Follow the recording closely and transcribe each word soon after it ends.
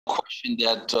question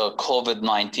that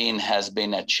COVID-19 has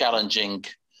been a challenging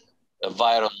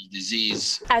viral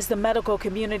disease. As the medical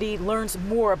community learns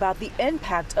more about the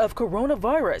impact of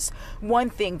coronavirus, one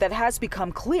thing that has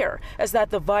become clear is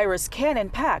that the virus can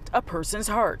impact a person's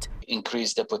heart.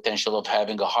 Increase the potential of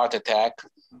having a heart attack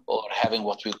or having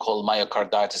what we call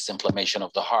myocarditis, inflammation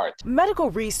of the heart. Medical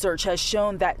research has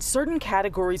shown that certain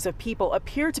categories of people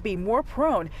appear to be more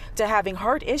prone to having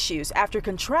heart issues after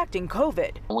contracting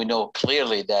COVID. We know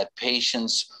clearly that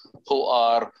patients who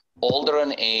are older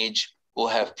in age, who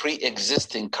have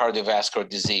pre-existing cardiovascular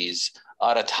disease,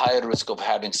 are at higher risk of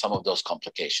having some of those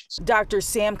complications. Dr.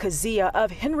 Sam Kazia of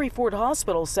Henry Ford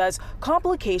Hospital says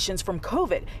complications from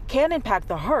COVID can impact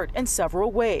the heart in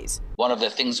several ways. One of the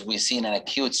things we see in an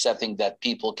acute setting that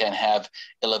people can have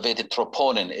elevated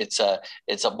troponin. It's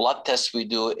a blood test we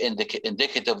do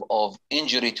indicative of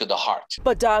injury to the heart.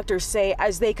 But doctors say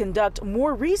as they conduct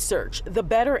more research, the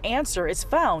better answer is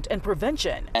found in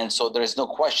prevention. And so there is no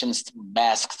question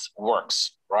masks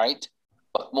works, right?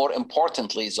 But more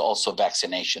importantly is also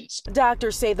vaccinations.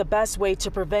 Doctors say the best way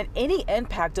to prevent any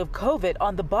impact of COVID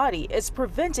on the body is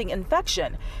preventing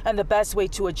infection, and the best way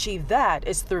to achieve that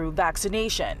is through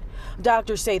vaccination.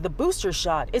 Doctors say the booster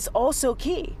shot is also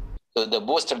key. So the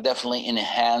booster definitely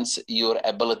enhances your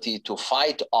ability to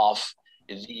fight off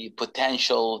the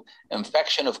potential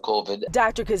infection of COVID.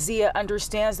 Dr. Kazia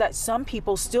understands that some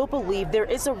people still believe there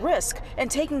is a risk in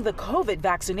taking the COVID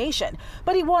vaccination,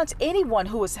 but he wants anyone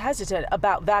who is hesitant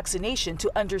about vaccination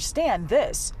to understand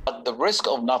this. But the risk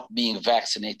of not being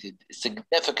vaccinated is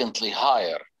significantly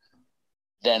higher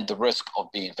than the risk of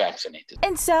being vaccinated.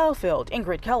 In Southfield,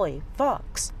 Ingrid Kelly,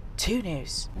 Fox 2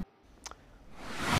 News.